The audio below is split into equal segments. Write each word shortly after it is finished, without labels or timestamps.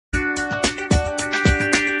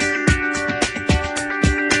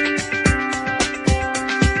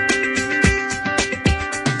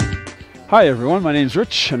Hi everyone, my name's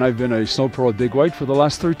Rich and I've been a snow pro at Big White for the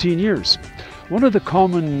last 13 years. One of the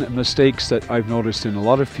common mistakes that I've noticed in a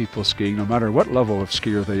lot of people skiing, no matter what level of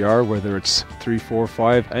skier they are, whether it's 3, 4,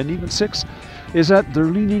 5 and even 6, is that they're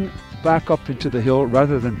leaning back up into the hill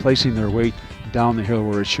rather than placing their weight down the hill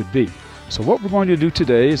where it should be. So what we're going to do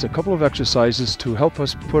today is a couple of exercises to help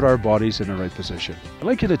us put our bodies in the right position. I'd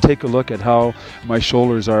like you to take a look at how my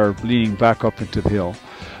shoulders are leaning back up into the hill.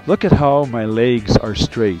 Look at how my legs are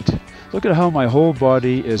straight. Look at how my whole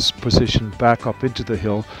body is positioned back up into the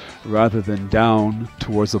hill rather than down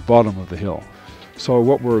towards the bottom of the hill. So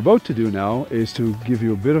what we're about to do now is to give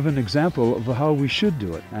you a bit of an example of how we should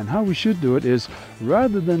do it. And how we should do it is,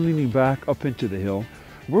 rather than leaning back up into the hill,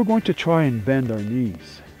 we're going to try and bend our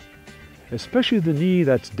knees. Especially the knee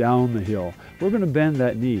that's down the hill. We're going to bend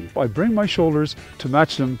that knee. I bring my shoulders to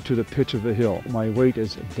match them to the pitch of the hill. My weight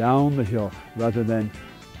is down the hill rather than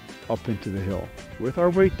up into the hill. With our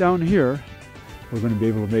weight down here, we're going to be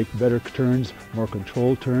able to make better turns, more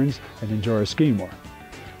controlled turns, and enjoy our skiing more.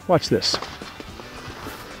 Watch this.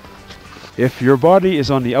 If your body is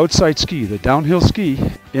on the outside ski, the downhill ski,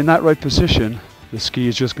 in that right position, the ski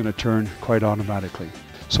is just going to turn quite automatically.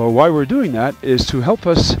 So why we're doing that is to help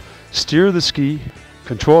us steer the ski,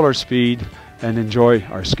 control our speed, and enjoy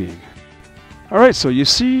our skiing. All right, so you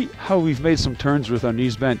see how we've made some turns with our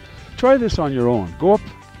knees bent. Try this on your own. Go up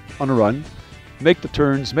on a run, make the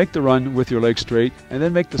turns, make the run with your legs straight, and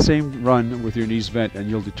then make the same run with your knees bent, and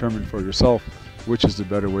you'll determine for yourself which is the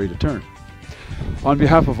better way to turn. On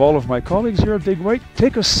behalf of all of my colleagues here at Big White,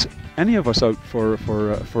 take us, any of us, out for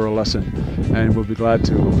a lesson, and we'll be glad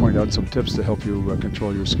to point out some tips to help you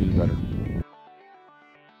control your skiing better.